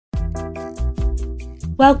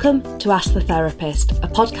Welcome to Ask the Therapist, a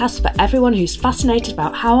podcast for everyone who's fascinated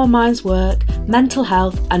about how our minds work, mental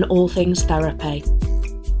health and all things therapy.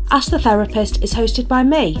 Ask the Therapist is hosted by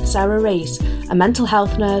me, Sarah Rees, a mental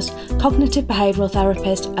health nurse, cognitive behavioural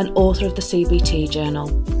therapist and author of the CBT Journal.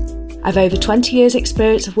 I've over 20 years'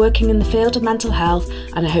 experience of working in the field of mental health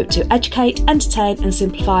and I hope to educate, entertain and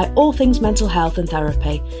simplify all things mental health and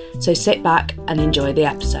therapy. So sit back and enjoy the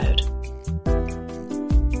episode.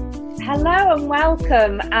 Hello and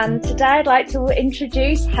welcome, and today I'd like to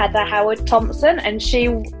introduce Heather Howard-Thompson, and she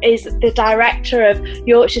is the Director of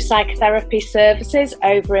Yorkshire Psychotherapy Services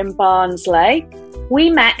over in Barnsley. We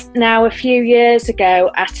met now a few years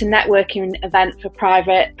ago at a networking event for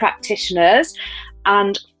private practitioners,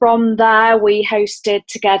 and from there we hosted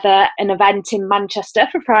together an event in Manchester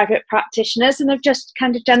for private practitioners and have just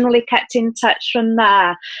kind of generally kept in touch from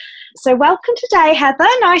there. So welcome today, Heather.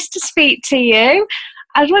 Nice to speak to you.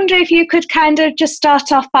 I was wondering if you could kind of just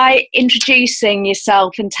start off by introducing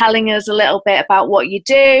yourself and telling us a little bit about what you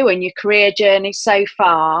do and your career journey so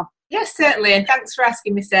far. Yes, certainly, and thanks for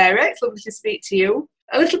asking me, Sarah. It's lovely to speak to you.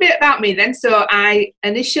 A little bit about me then. So I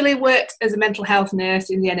initially worked as a mental health nurse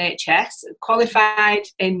in the NHS, qualified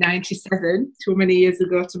in 97, too many years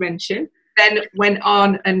ago to mention. Then went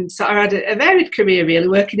on and sort of had a varied career really,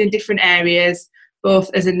 working in different areas,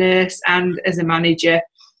 both as a nurse and as a manager.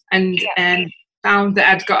 And found that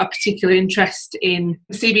I'd got a particular interest in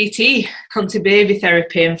CBT, cognitive behaviour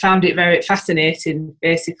therapy, and found it very fascinating,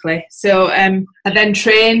 basically. So I then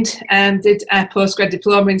trained and did a postgrad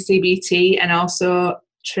diploma in CBT and also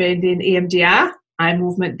trained in EMDR, eye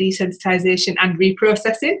movement desensitisation and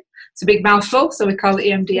reprocessing. It's a big mouthful, so we call it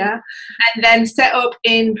EMDR. And then set up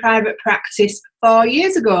in private practice 4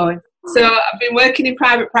 years ago. So I've been working in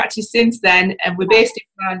private practice since then, and we're based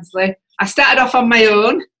in Barnsley. I started off on my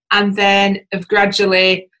own, and then have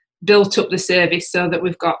gradually built up the service so that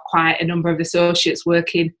we've got quite a number of associates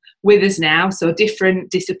working with us now. So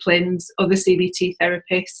different disciplines, other CBT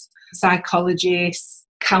therapists, psychologists,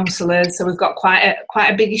 counsellors. So we've got quite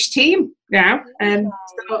a biggish team now.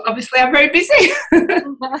 So obviously I'm very busy.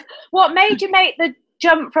 What made you make the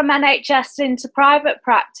jump from NHS into private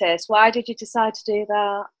practice? Why did you decide to do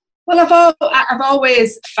that? Well, I've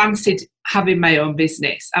always fancied having my own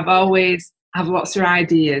business. I've always have lots of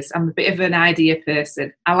ideas. I'm a bit of an idea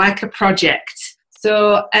person. I like a project.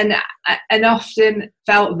 So, and often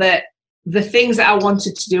felt that the things that I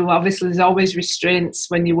wanted to do, obviously there's always restraints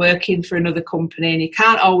when you're working for another company and you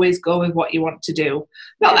can't always go with what you want to do.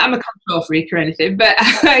 Not that I'm a control freak or anything, but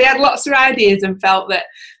I had lots of ideas and felt that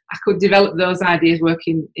I could develop those ideas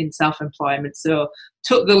working in self-employment. So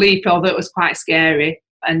took the leap, although it was quite scary,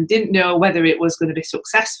 and didn't know whether it was going to be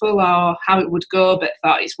successful or how it would go, but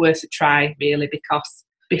thought it's worth a try, really, because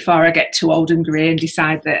before I get too old and grey and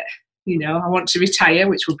decide that, I want to retire,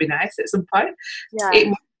 which would be nice at some point, it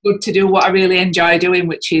was good to do what I really enjoy doing,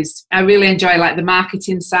 which is I really enjoy like the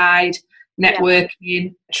marketing side,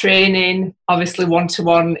 networking, training, obviously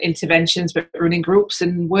one-to-one interventions, but running groups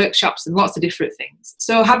and workshops and lots of different things.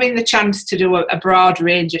 So having the chance to do a broad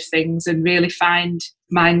range of things and really find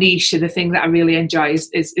my niche and the thing that I really enjoy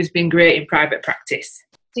has been great in private practice.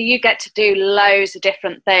 So you get to do loads of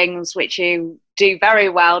different things, which you do very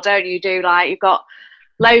well, don't you? You've got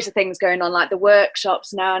loads of things going on, like the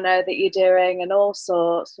workshops now I know that you're doing and all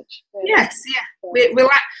sorts. Yes, yeah.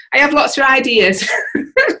 I have lots of ideas.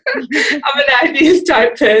 I'm an ideas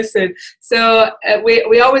type person. So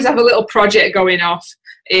we always have a little project going off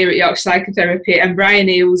here at Yorkshire Psychotherapy, and Brian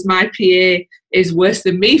Eels, my PA, is worse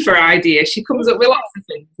than me for ideas. She comes up with lots of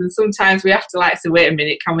things, and sometimes we have to say, wait a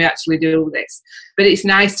minute, can we actually do this? But it's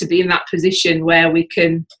nice to be in that position where we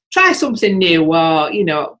can try something new or,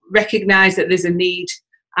 recognise that there's a need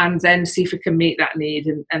and then see if we can meet that need.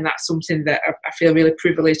 And that's something that I feel really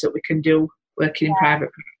privileged that we can do working in private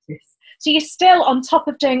practice. So you're still, on top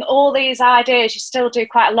of doing all these ideas, you still do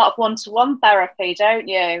quite a lot of one-to-one therapy, don't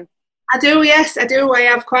you? I do, yes, I do. I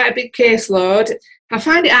have quite a big caseload. I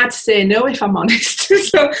find it hard to say no, if I'm honest.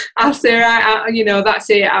 So I'll say, right, that's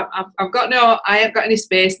it. I haven't got any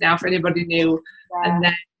space now for anybody new. Yeah. And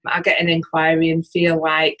then I get an inquiry and feel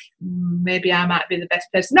like maybe I might be the best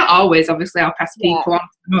person. Not always, obviously, I'll pass people on to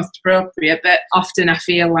the most appropriate, but often I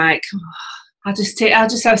feel like I'll just see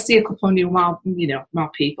a couple of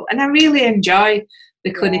more people. And I really enjoy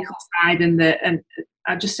the clinical side and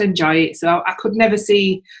I just enjoy it. So I could never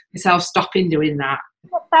see myself stopping doing that.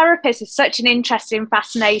 Therapist is such an interesting,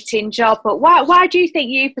 fascinating job, but why do you think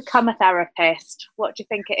you've become a therapist? What do you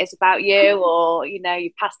think it is about you or,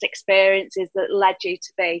 your past experiences that led you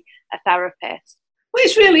to be a therapist? Well,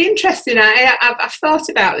 it's really interesting. I've thought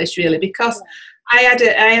about this really because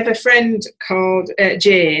I have a friend called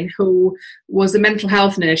Jane, who was a mental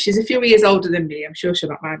health nurse. She's a few years older than me. I'm sure she'll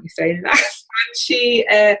not mind me saying that. And she,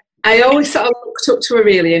 I always sort of looked up to her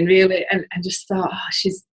really, and just thought, oh,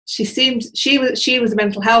 she was a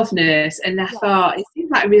mental health nurse, and I thought it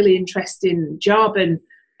seemed like a really interesting job, and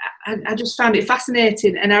I just found it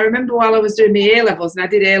fascinating. And I remember while I was doing my A-levels, and I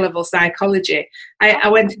did A-level psychology, I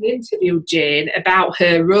went and interviewed Jane about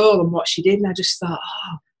her role and what she did, and I just thought,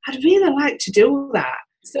 oh, I'd really like to do that.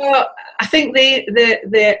 So I think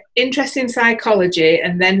the interest in psychology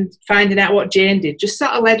and then finding out what Jane did just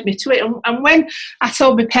sort of led me to it. And when I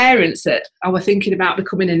told my parents that I was thinking about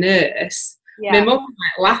becoming a nurse, my mum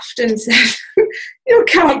laughed and said, "You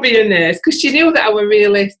can't be a nurse," because she knew that I were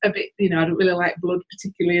really a bit, I don't really like blood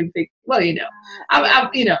particularly, and think, well, I'd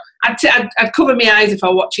cover my eyes if I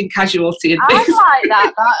were watching Casualty and things. I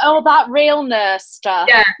like that real nurse stuff.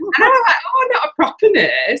 Yeah, and I was like, oh, not a proper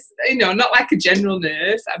nurse, not like a general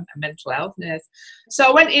nurse. I'm a mental health nurse. So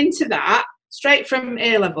I went into that straight from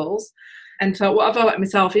A-levels. And thought, what have I let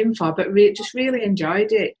myself in for? But just really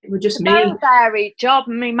enjoyed it. It was just me. It's a very varied job.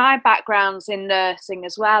 I mean, my background's in nursing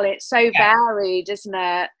as well. It's so varied, isn't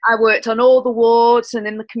it? I worked on all the wards and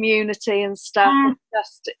in the community and stuff.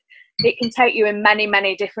 It can take you in many,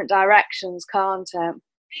 many different directions, can't it?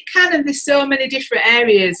 It can, and there's so many different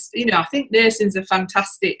areas. I think nursing's a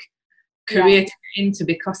fantastic career to get into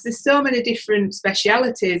because there's so many different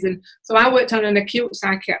specialities. And so I worked on an acute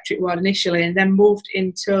psychiatric ward initially, and then moved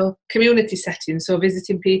into community settings, so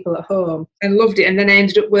visiting people at home, and loved it. And then I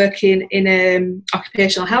ended up working in an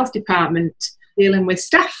occupational health department, dealing with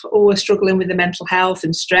staff who were struggling with the mental health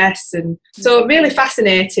and stress, and so really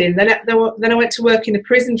fascinating. Then I went to work in a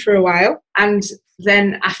prison for a while, and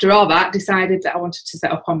then after all that decided that I wanted to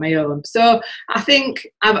set up on my own. So I think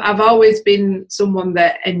I've always been someone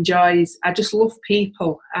that enjoys, I just love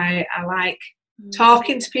people. I like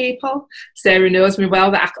talking to people. Sarah knows me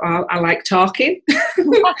well that I like talking.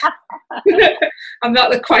 I'm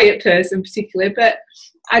not the quiet person particularly, but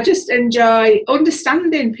I just enjoy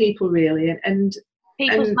understanding people really, and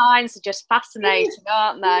people's minds are just fascinating,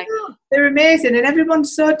 aren't they? They're amazing, and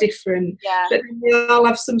everyone's so different, but they all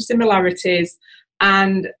have some similarities.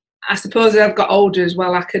 And I suppose as I've got older as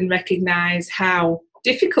well, I can recognise how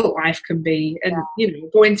difficult life can be, and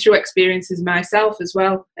going through experiences myself as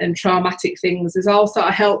well, and traumatic things has all sort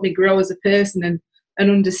of helped me grow as a person and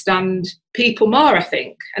understand people more, I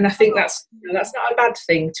think. And I think that's not a bad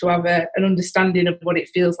thing, to have an understanding of what it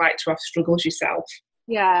feels like to have struggles yourself.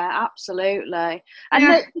 Yeah, absolutely.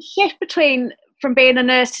 And the shift from being a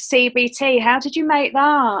nurse to CBT, how did you make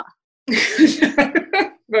that?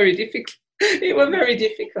 Very difficult. It was very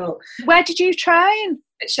difficult. Where did you train?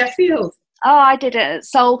 At Sheffield. Oh, I did it at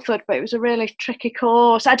Salford, but it was a really tricky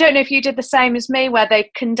course. I don't know if you did the same as me, where they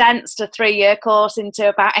condensed a 3-year course into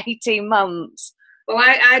about 18 months. Well,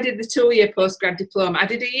 I did the 2-year postgrad diploma. I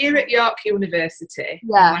did a year at York University,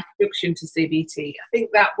 my introduction to CBT. I think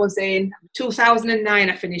that was in 2009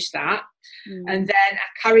 I finished that. And then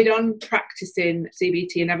I carried on practicing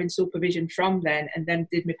CBT and having supervision from then, and then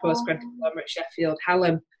did my postgrad diploma at Sheffield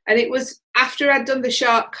Hallam. And it was after I'd done the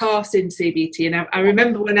short course in CBT, and I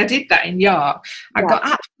remember when I did that in York, I got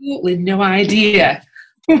absolutely no idea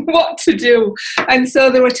what to do. And so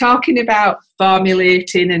they were talking about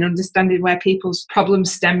formulating and understanding where people's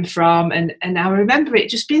problems stem from, and I remember it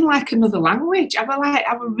just being like another language.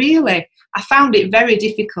 I found it very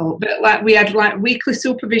difficult, but we had weekly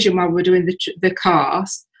supervision while we were doing the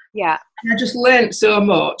course. Yeah. And I just learnt so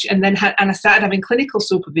much, and then I started having clinical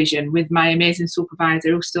supervision with my amazing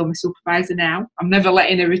supervisor, who's still my supervisor now. I'm never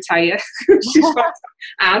letting her retire.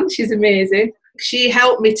 She's amazing. She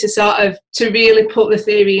helped me to really put the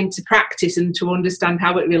theory into practice and to understand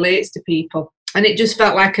how it relates to people. And it just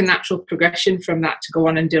felt like a natural progression from that to go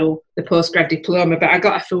on and do the postgrad diploma. But I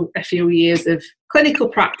got a few years of clinical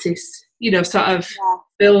practice,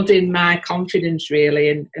 building my confidence really,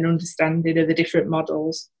 and understanding of the different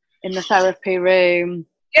models. In the therapy room.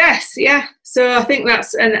 Yes, yeah. So I think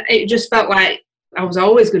and it just felt like I was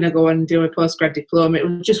always going to go and do a postgrad diploma. It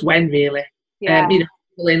was just when really. Yeah.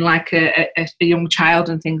 In like a young child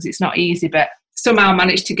and things, it's not easy, but somehow I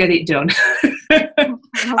managed to get it done.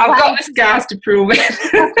 I've got the scars to prove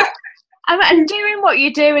it. And doing what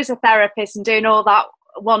you do as a therapist and doing all that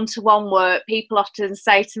one-to-one work, people often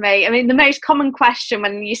say to me, I mean, the most common question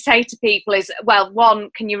when you say to people is, well, one,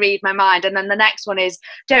 can you read my mind? And then the next one is,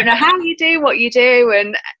 don't know how you do what you do.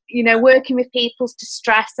 And, working with people's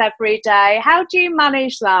distress every day. How do you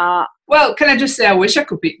manage that? Well, can I just say, I wish I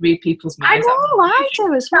could read people's minds. I know, I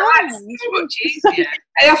do as well. It's so much easier.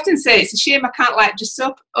 I often say it's a shame I can't just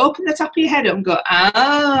open the top of your head up and go,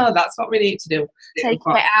 that's what we need to do. Take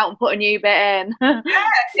a bit out and put a new bit in.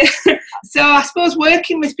 Yeah. So I suppose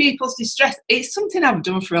working with people's distress, it's something I've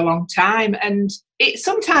done for a long time, and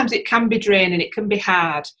sometimes it can be draining, it can be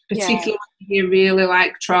hard, particularly when you hear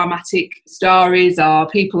really traumatic stories or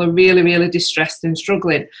people are really, really distressed and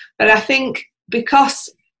struggling. But I think because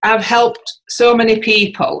I've helped so many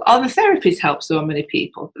people, or the therapies help so many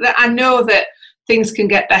people, that I know that things can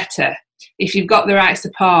get better if you've got the right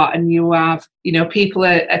support and you have, people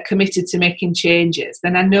are committed to making changes.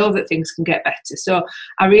 Then I know that things can get better. So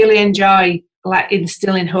I really enjoy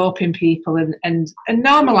instilling hope in people and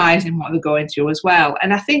normalising what they're going through as well.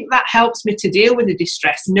 And I think that helps me to deal with the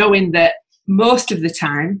distress, knowing that most of the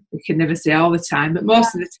time, we can never say all the time, but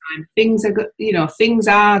most of the time things are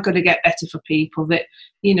going to get better for people, that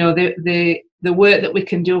the work that we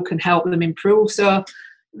can do can help them improve. So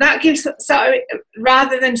that gives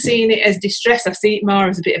rather than seeing it as distress, I see it more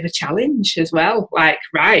as a bit of a challenge as well. Right,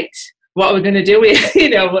 what are we going to do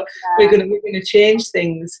here? We're going to change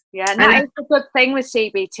things. Yeah, and that is the good thing with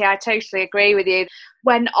CBT. I totally agree with you.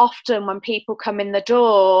 When people come in the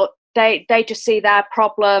door, they just see their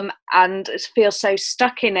problem and feel so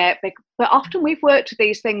stuck in it. But often we've worked with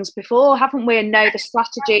these things before, haven't we? And know the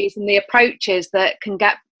strategies and the approaches that can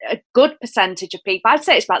get a good percentage of people. I'd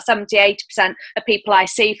say it's about 70-80% of people I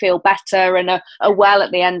see feel better and are well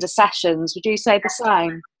at the end of sessions. Would you say the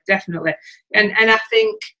same? Definitely. And I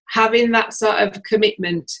think having that sort of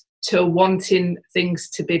commitment to wanting things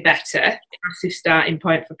to be better, a massive starting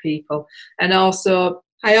point for people. And also,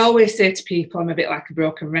 I always say to people, I'm a bit like a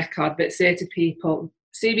broken record, but say to people,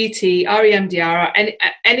 CBT or EMDR or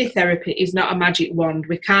any therapy is not a magic wand.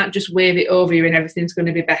 We can't just wave it over you and everything's going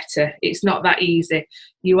to be better. It's not that easy.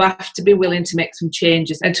 You have to be willing to make some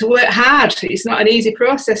changes and to work hard. It's not an easy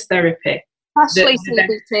process, therapy. Especially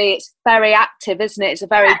CBT, it's very active, isn't it? It's a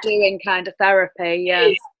very doing kind of therapy. Yeah.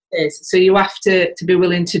 It is. So you have to be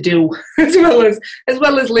willing to do as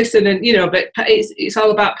well as listen, and but it's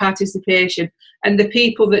all about participation. And the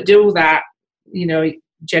people that do that,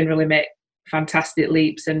 generally make fantastic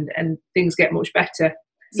leaps and things get much better.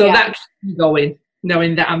 So that's going,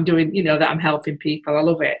 knowing that I'm doing, that I'm helping people. I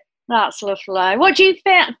love it. That's lovely. What do you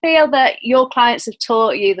feel that your clients have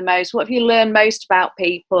taught you the most? What have you learned most about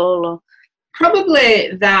people?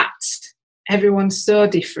 Probably that everyone's so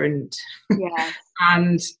different. Yeah.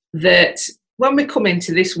 And that when we come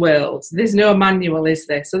into this world, there's no manual, is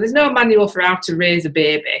there? So there's no manual for how to raise a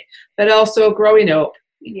baby. But also growing up,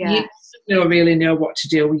 you don't really know what to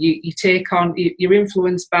do. You take on, you're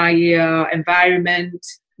influenced by your environment,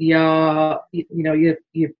 your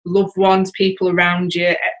loved ones, people around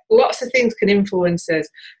you. Lots of things can influence us.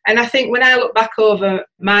 And I think when I look back over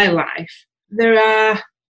my life, there are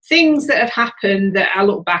things that have happened that I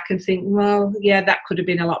look back and think, well, yeah, that could have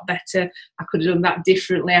been a lot better. I could have done that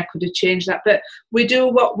differently. I could have changed that. But we do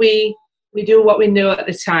what we know at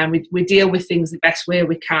the time. We deal with things the best way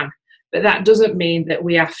we can. But that doesn't mean that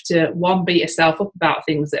we have to, one, beat ourselves up about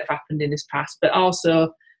things that have happened in this past, but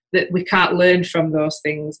also that we can't learn from those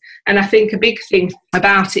things. And I think a big thing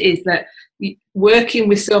about it is that working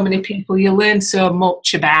with so many people, you learn so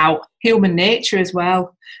much about human nature as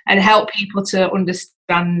well, and help people to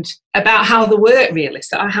understand about how they work, really.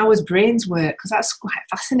 So how our brains work, because that's quite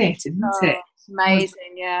fascinating, isn't it? It's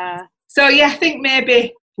amazing, yeah. So yeah, I think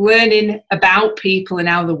maybe learning about people and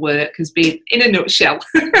how they work has been, in a nutshell,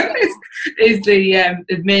 is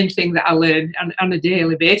the main thing that I learn on a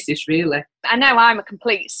daily basis, really. I know I'm a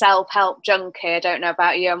complete self-help junkie. I don't know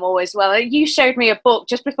about you. I'm always, you showed me a book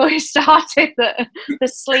just before you started, the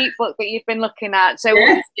sleep book that you've been looking at. So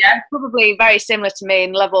probably very similar to me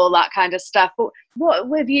and love all that kind of stuff. But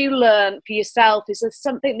what have you learned for yourself? Is there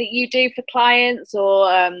something that you do for clients,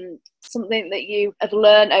 or something that you have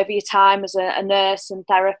learned over your time as a nurse and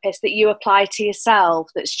therapist that you apply to yourself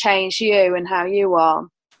that's changed you and how you are?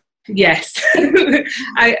 Yes.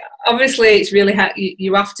 Obviously it's really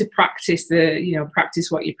you have to practice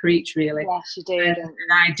practice what you preach, really. Yes, you do. And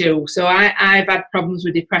I do. So I've had problems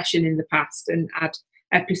with depression in the past and had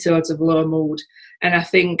episodes of low mood, and I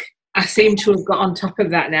think I seem to have got on top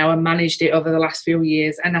of that now and managed it over the last few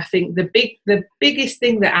years. And I think the biggest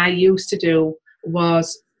thing that I used to do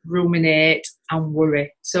was ruminate and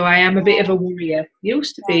worry. So I am a bit of a worrier.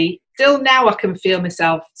 Used to be. Still now I can feel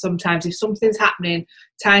myself sometimes if something's happening,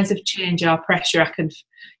 times of change or pressure, I can,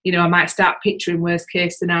 I might start picturing worst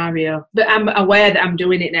case scenario. But I'm aware that I'm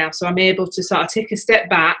doing it now. So I'm able to sort of take a step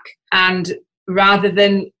back, and rather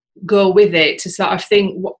than go with it to sort of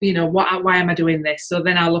think, why am I doing this? So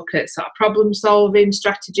then I'll look at sort of problem solving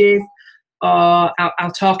strategies, or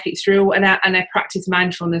I'll talk it through, and I practice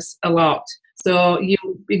mindfulness a lot. So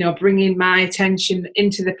bringing my attention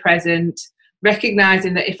into the present,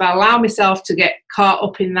 recognizing that if I allow myself to get caught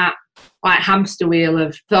up in that like hamster wheel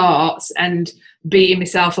of thoughts, and beating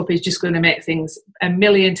myself up is just going to make things a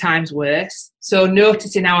million times worse. So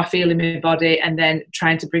noticing how I feel in my body, and then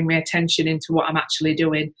trying to bring my attention into what I'm actually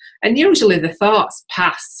doing. And usually the thoughts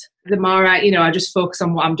pass. The more I just focus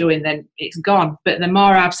on what I'm doing, then it's gone. But the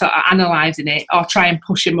more I've sort of analysing it, or try and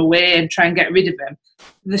push them away and try and get rid of them,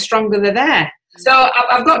 the stronger they're there. So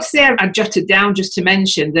I've got to say, I jotted down just to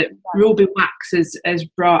mention that Ruby Wax has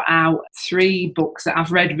brought out 3 books that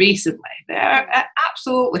I've read recently. They're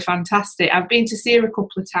absolutely fantastic. I've been to see her a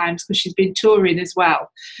couple of times because she's been touring as well.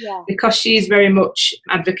 Yeah. Because she's very much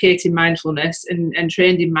advocating mindfulness and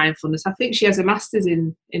trained in mindfulness. I think she has a master's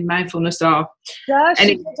in mindfulness.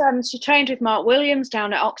 She trained with Mark Williams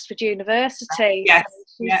down at Oxford University. Yes.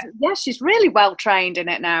 She's really well trained in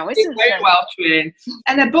it now, isn't she? Very well trained.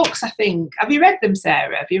 And her books, I think. Have you read them,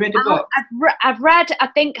 Sarah? Have you read a book? I've read, I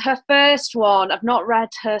think, her first one. I've not read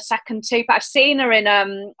her second 2, but I've seen her in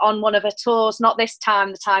on one of her tours. Not this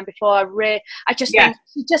time, the time before. I just think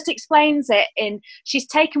she just explains it she's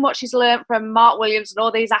taken what she's learned from Mark Williams and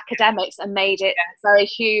all these academics and made it very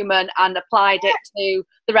human and applied it to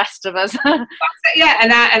the rest of us. And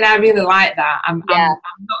I really like that. I'm not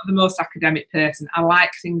the most academic person. I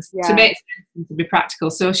like things to make sense and to be practical.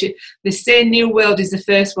 So the Sane New World is the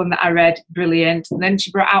first one that I read, brilliant. And then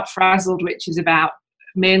she brought out Frazzled, which is about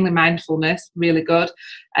mainly mindfulness, really good.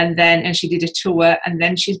 And she did a tour, and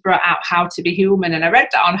then she's brought out How to Be Human, and I read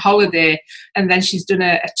that on holiday. And then she's done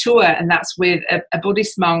a tour, and that's with a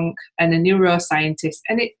Buddhist monk and a neuroscientist,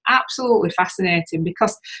 and it's absolutely fascinating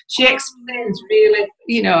because she explains really,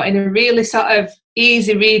 in a really sort of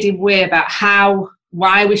easy reading way about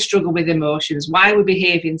why we struggle with emotions, why we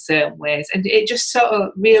behave in certain ways, and it just sort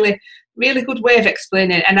of really good way of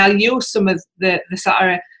explaining it. And I'll use some of the sort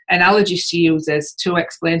of analogies she uses to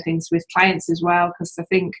explain things with clients as well, because I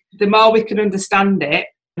think the more we can understand it,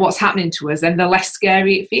 what's happening to us, then the less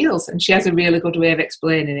scary it feels. And she has a really good way of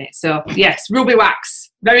explaining it. So yes, Ruby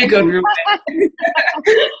Wax, very good, Ruby.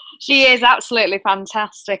 She is absolutely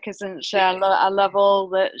fantastic, isn't she? I love all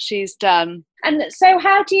that she's done. And so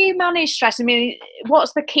how do you manage stress? I mean,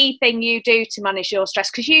 what's the key thing you do to manage your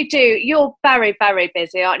stress? Because you're very, very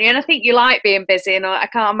busy, aren't you? And I think you like being busy, and I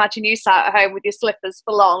can't imagine you sat at home with your slippers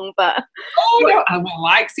for long, but... Oh, no, I will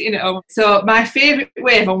like sitting at home. So my favourite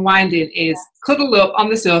way of unwinding is cuddle up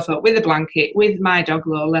on the sofa with a blanket with my dog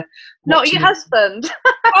Lola. Not your husband?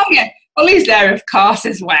 Oh, yeah. Well, he's there, of course,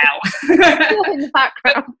 as well. In the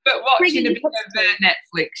background. But watching a bit of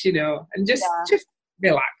Netflix, and just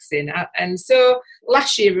relaxing. And so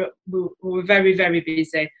last year we were very, very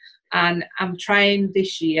busy, and I'm trying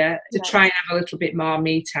this year to try and have a little bit more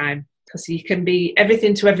me time, because you can be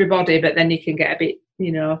everything to everybody, but then you can get a bit,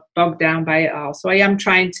 bogged down by it all. So I am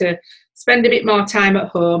trying to spend a bit more time at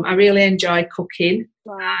home. I really enjoy cooking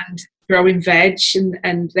and growing veg,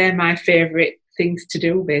 and they're my favourite things to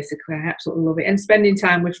do, basically. I absolutely love it. And spending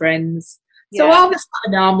time with friends. So all the sort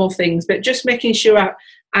of normal things, but just making sure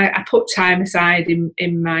I put time aside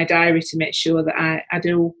in my diary to make sure that I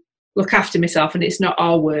do look after myself, and it's not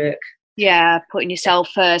all work. Yeah, putting yourself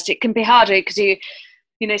first. It can be harder because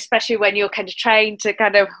especially when you're kind of trained to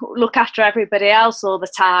kind of look after everybody else all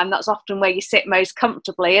the time, that's often where you sit most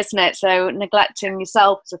comfortably, isn't it? So neglecting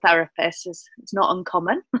yourself as a therapist is not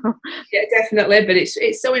uncommon. Yeah, definitely. But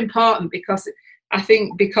it's so important, because I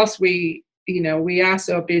think because we are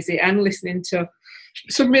so busy and listening to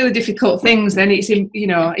some really difficult things, then it's,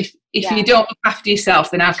 if you don't look after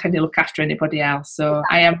yourself, then how can you look after anybody else? So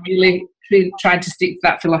I am really trying to stick to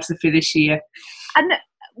that philosophy this year. And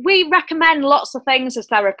we recommend lots of things as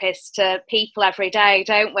therapists to people every day,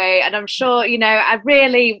 don't we? And I'm sure,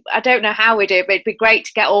 I don't know how we do it, but it'd be great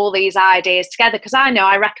to get all these ideas together, because I know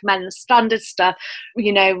I recommend the standard stuff,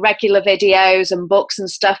 regular videos and books and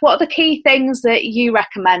stuff. What are the key things that you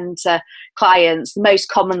recommend to clients most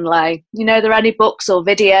commonly? Are there any books or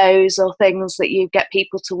videos or things that you get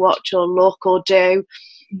people to watch or look or do?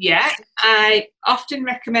 Yeah, I often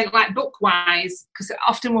recommend, like book-wise, because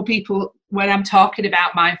often when I'm talking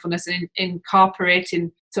about mindfulness and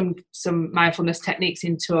incorporating some mindfulness techniques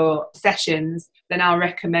into sessions, then I'll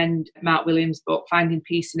recommend Mark Williams' book, Finding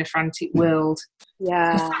Peace in a Frantic World.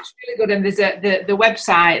 Yeah, that's really good. And there's the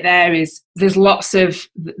website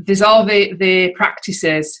there's all the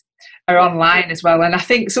practices are online as well. And I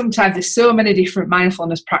think sometimes there's so many different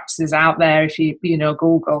mindfulness practices out there if you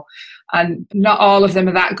Google. and not all of them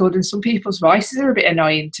are that good, and some people's voices are a bit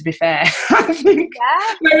annoying, to be fair. I think.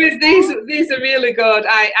 Yeah. Whereas these are really good.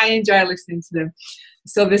 I enjoy listening to them.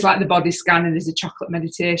 So there's like the body scan, and there's a chocolate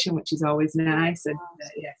meditation, which is always nice. And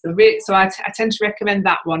so I tend to recommend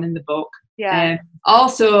that one in the book. Yeah.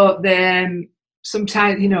 Also,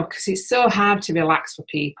 sometimes, because it's so hard to relax for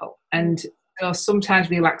people, and sometimes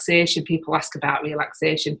relaxation, people ask about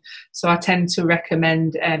relaxation. So I tend to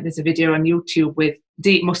recommend, there's a video on YouTube with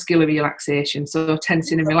deep muscular relaxation, so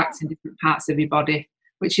tensing and relaxing different parts of your body,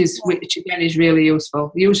 which again is really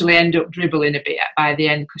useful. You usually end up dribbling a bit by the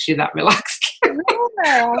end because you're that relaxed.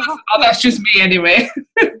 That's just me anyway.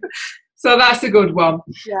 So that's a good one.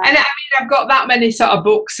 Yeah. And I mean, I've got that many sort of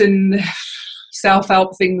books and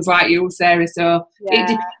self-help things like you, Sarah, so it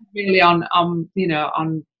depends really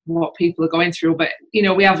on what people are going through. But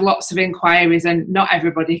we have lots of inquiries, and not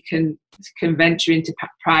everybody can venture into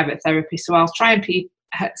private therapy, so I'll try and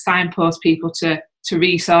signpost people to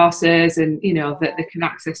resources, and that they can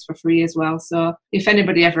access for free as well. So if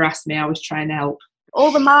anybody ever asks me, I was trying to help. All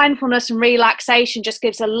the mindfulness and relaxation just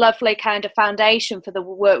gives a lovely kind of foundation for the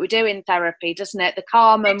work we do in therapy, doesn't it? The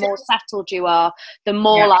calmer, more settled you are, the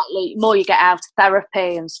more likely, more you get out of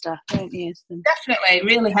therapy and stuff, don't you? Definitely, it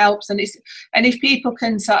really helps. And if people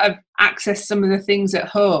can sort of access some of the things at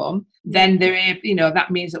home, then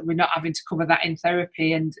that means that we're not having to cover that in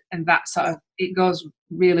therapy, and that sort of, it goes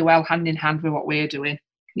really well hand in hand with what we're doing.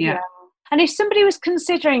 Yeah. And if somebody was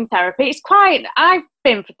considering therapy, I've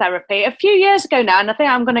been for therapy a few years ago now, and I think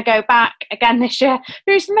I'm going to go back again this year.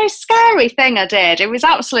 It was the most scary thing I did. It was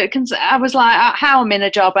absolute, I was like, how I'm in a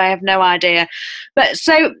job, I have no idea. But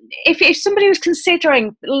so if somebody was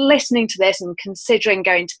considering listening to this and considering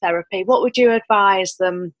going to therapy, what would you advise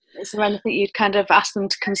them? Is there anything you'd kind of ask them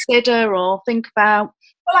to consider or think about?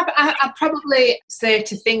 Well, I'd probably say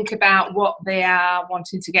to think about what they are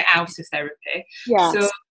wanting to get out of therapy. Yes. So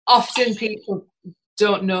often people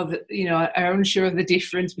don't know that, are unsure of the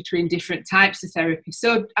difference between different types of therapy.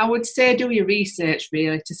 So I would say do your research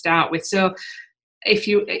really to start with. So if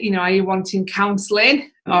are you wanting counselling,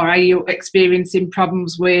 or are you experiencing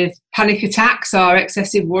problems with panic attacks or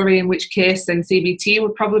excessive worry, in which case then CBT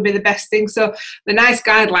would probably be the best thing. So the NICE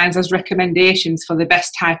guidelines has recommendations for the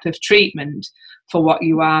best type of treatment for what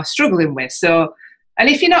you are struggling with. So, and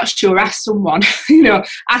if you're not sure, ask someone,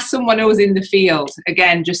 ask someone who's in the field.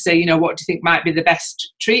 Again, just say, what do you think might be the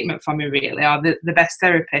best treatment for me really, or the best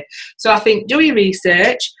therapy. So I think do your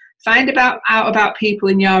research, find out about people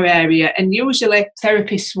in your area, and usually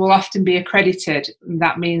therapists will often be accredited.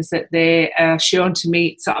 That means that they are shown to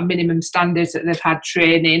meet sort of minimum standards, that they've had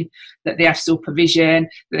training, that they have supervision,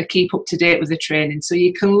 that they keep up to date with the training. So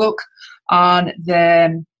you can look on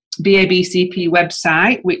the BABCP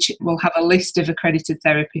website, which will have a list of accredited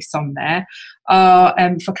therapists on there.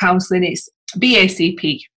 For counselling, it's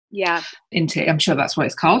BACP. Yeah. Intake, I'm sure that's what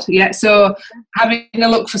it's called. Yeah. So having a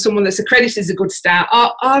look for someone that's accredited is a good start.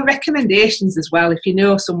 Or recommendations as well. If you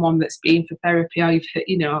know someone that's been for therapy,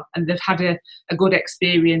 or and they've had a good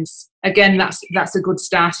experience, again, that's a good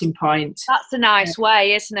starting point. That's a nice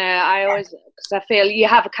way, isn't it? Because I feel you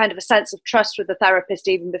have a kind of a sense of trust with the therapist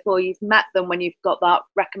even before you've met them, when you've got that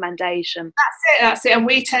recommendation. That's it. And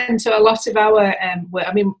we tend to, a lot of our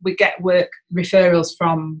we get work referrals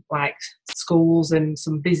from like schools and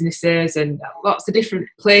some businesses and lots of different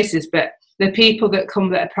places, but the people that come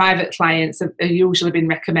that are private clients have usually been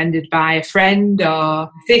recommended by a friend or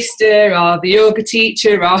sister or the yoga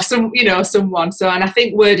teacher or someone. So, and I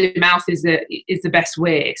think word of mouth is the best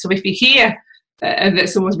way. So if you hear that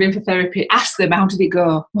someone's been for therapy, ask them, how did it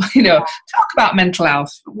go? Talk about mental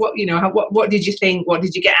health. What did you think? What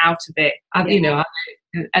did you get out of it?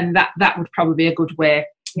 And that would probably be a good way.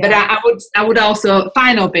 Yeah. But I would also,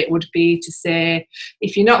 final bit would be to say,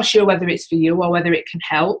 if you're not sure whether it's for you or whether it can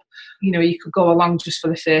help, you could go along just for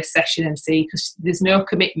the first session and see, because there's no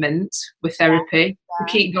commitment with therapy. Yeah.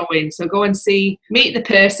 Keep going. So go and meet the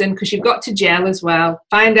person, because you've got to gel as well.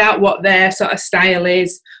 Find out what their sort of style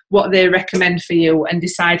is, what they recommend for you, and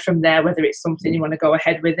decide from there whether it's something you want to go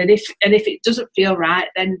ahead with. And if it doesn't feel right,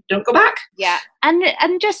 then don't go back. Yeah. And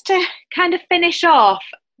just to kind of finish off,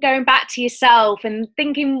 going back to yourself and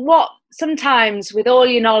thinking, what sometimes with all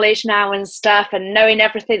your knowledge now and stuff and knowing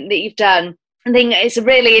everything that you've done, I think it's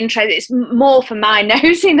really interesting. It's more for my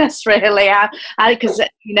nosiness, really, because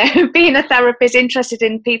being a therapist, interested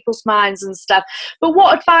in people's minds and stuff. But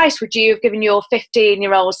what advice would you have given your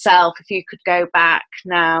 15-year-old self if you could go back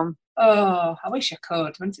now? Oh, I wish I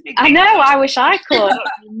could. I know, I wish I could.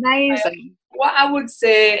 Amazing. What I would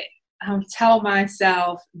say, I would tell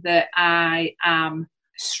myself that I am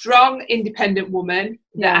strong, independent woman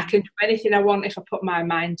Yeah. that I can do anything I want if I put my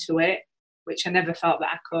mind to it, which I never felt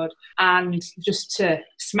that I could, and just to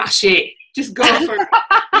smash it, just go for it.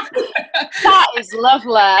 That is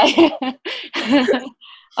lovely.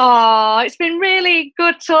 Oh, it's been really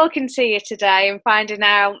good talking to you today and finding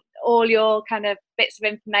out all your kind of bits of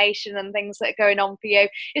information and things that are going on for you.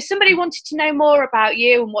 If somebody wanted to know more about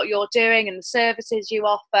you and what you're doing and the services you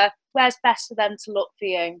offer, where's best for them to look for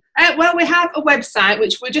you? Well, we have a website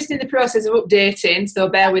which we're just in the process of updating, so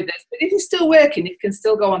bear with us. But if it's still working, it can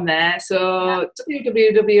still go on there. So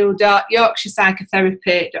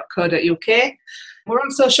www.yorkshirepsychotherapy.co.uk. We're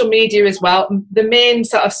on social media as well. The main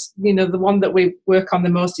sort of, the one that we work on the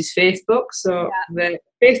most is Facebook. So the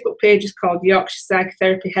Facebook page is called Yorkshire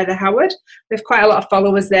Psychotherapy Heather Howard. We have quite a lot of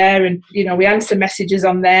followers there, and we answer messages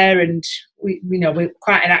on there, and we're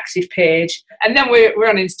quite an active page. And then we're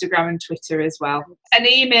on Instagram and Twitter as well. An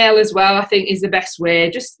email as well, I think, is the best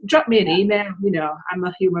way. Just drop me an email. I'm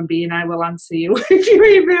a human being. I will answer you if you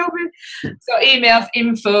email me. So email's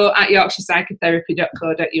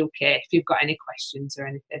info@yorkshirespsychotherapy.co.uk if you've got any questions or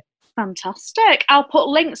anything. Fantastic. I'll put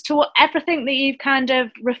links to everything that you've kind of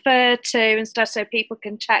referred to and stuff so people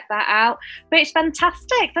can check that out. But it's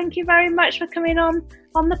fantastic. Thank you very much for coming on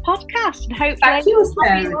the podcast, and hopefully we'll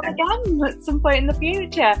have you on again at some point in the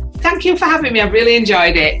future. Thank you for having me. I've really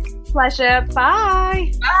enjoyed it. Pleasure.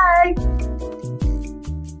 Bye. Bye.